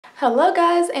Hello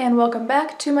guys, and welcome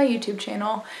back to my YouTube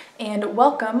channel, and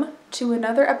welcome to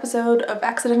another episode of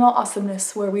Accidental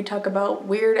Awesomeness, where we talk about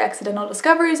weird accidental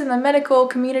discoveries in the medical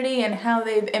community and how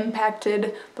they've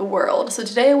impacted the world. So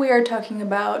today we are talking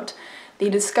about the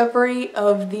discovery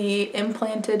of the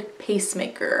implanted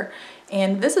pacemaker.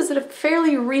 And this is a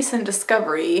fairly recent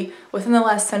discovery within the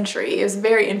last century. It was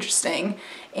very interesting,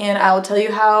 and I will tell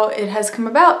you how it has come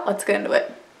about. Let's get into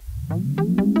it.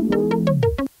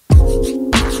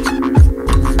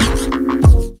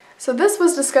 So this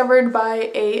was discovered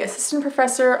by an assistant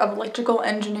professor of electrical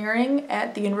engineering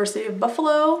at the University of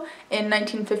Buffalo in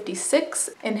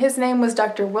 1956, and his name was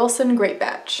Dr. Wilson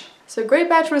Greatbatch. So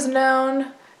Greatbatch was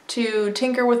known to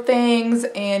tinker with things,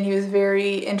 and he was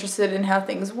very interested in how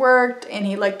things worked, and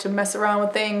he liked to mess around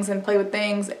with things and play with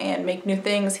things and make new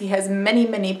things. He has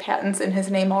many patents in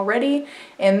his name already,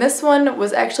 and this one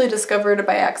was actually discovered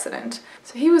by accident.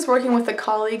 So he was working with a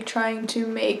colleague trying to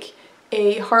make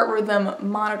a heart rhythm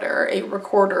monitor, a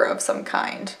recorder of some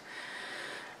kind.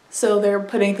 So they're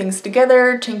putting things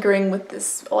together, tinkering with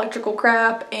this electrical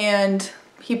crap, and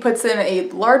he puts in a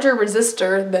larger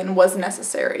resistor than was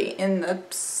necessary in the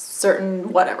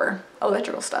certain whatever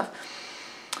electrical stuff.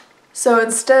 So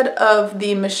instead of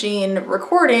the machine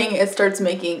recording, it starts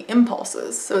making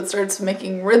impulses. So it starts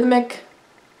making rhythmic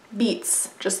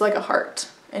beats, just like a heart.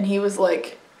 And he was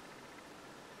like,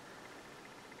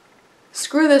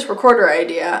 screw this recorder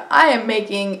idea, I am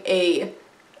making a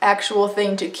actual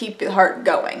thing to keep the heart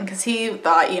going. Because he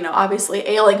thought, obviously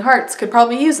ailing hearts could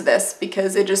probably use this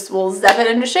because it just will zap it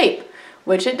into shape,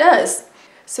 which it does.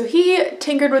 So he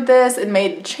tinkered with this and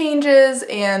made changes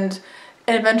and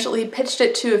eventually pitched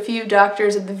it to a few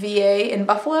doctors at the VA in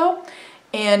Buffalo,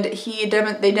 and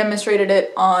they demonstrated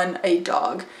it on a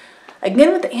dog.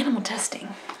 Again with the animal testing.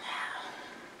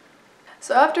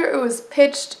 So after it was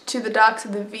pitched to the docs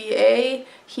of the VA,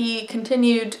 he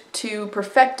continued to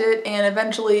perfect it, and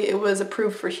eventually it was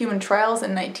approved for human trials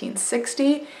in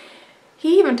 1960.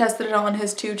 He even tested it on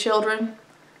his 2 children.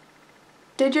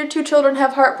 Did your 2 children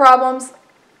have heart problems?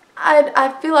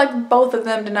 I feel like both of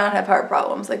them did not have heart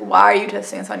problems. Like, why are you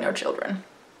testing this on your children?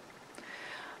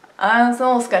 It's a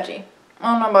little sketchy.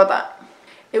 I don't know about that.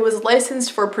 It was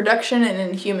licensed for production and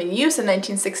in human use in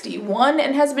 1961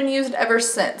 and has been used ever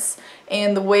since.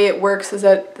 And the way it works is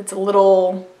that it's a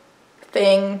little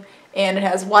thing and it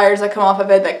has wires that come off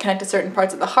of it that connect to certain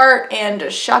parts of the heart and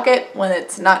just shock it when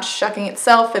it's not shocking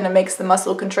itself, and it makes the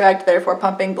muscle contract, therefore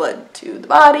pumping blood to the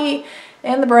body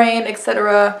and the brain,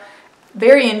 etc.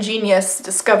 Very ingenious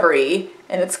discovery,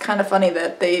 and it's kind of funny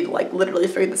that they literally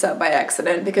figured this out by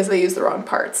accident because they used the wrong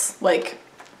parts.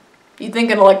 You'd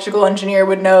think an electrical engineer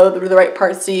would know the right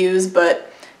parts to use,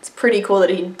 but it's pretty cool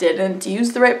that he didn't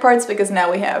use the right parts because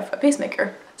now we have a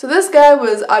pacemaker. So this guy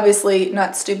was obviously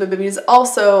not stupid, but he's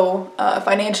also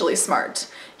financially smart.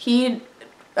 He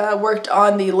worked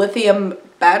on the lithium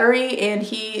battery, and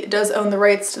he does own the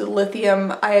rights to the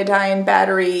lithium iodine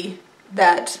battery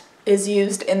that is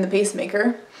used in the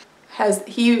pacemaker.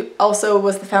 He also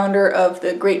was the founder of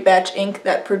the Greatbatch Inc.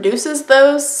 that produces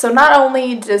those. So not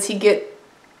only does he get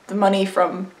the money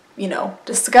from,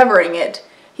 discovering it,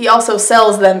 he also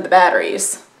sells them the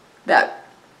batteries that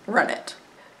run it.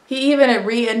 He even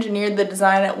re-engineered the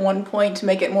design at one point to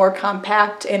make it more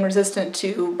compact and resistant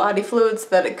to body fluids, so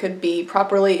that it could be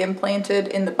properly implanted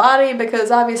in the body,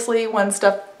 because obviously when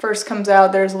stuff first comes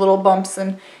out there's little bumps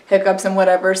and hiccups and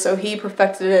whatever, so he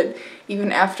perfected it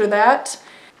even after that.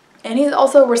 And he's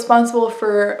also responsible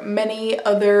for many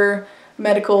other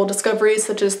medical discoveries,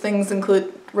 such as things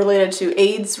related to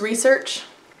AIDS research.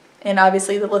 And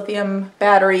obviously the lithium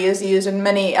battery is used in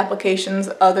many applications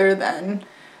other than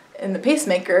in the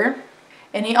pacemaker.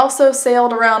 And he also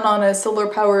sailed around on a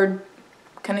solar-powered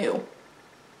canoe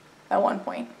at one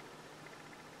point.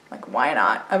 Why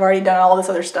not? I've already done all this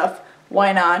other stuff.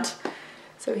 Why not?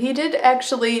 So he did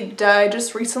actually die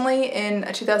just recently in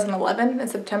 2011, in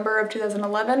September of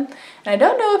 2011. And I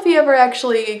don't know if he ever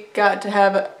actually got to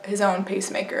have his own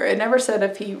pacemaker. It never said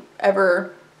if he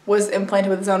ever was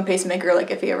implanted with his own pacemaker,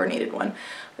 if he ever needed one.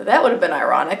 But that would have been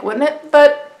ironic, wouldn't it?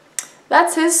 But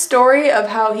that's his story of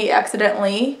how he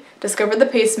accidentally discovered the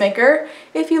pacemaker.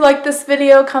 If you like this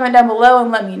video, comment down below and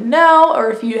let me know.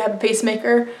 Or if you have a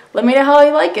pacemaker, let me know how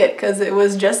you like it, because it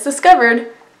was just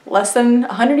discovered less than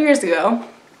 100 years ago.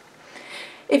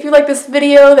 If you like this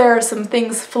video, there are some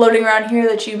things floating around here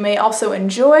that you may also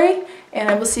enjoy, and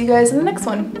I will see you guys in the next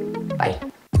one. Bye.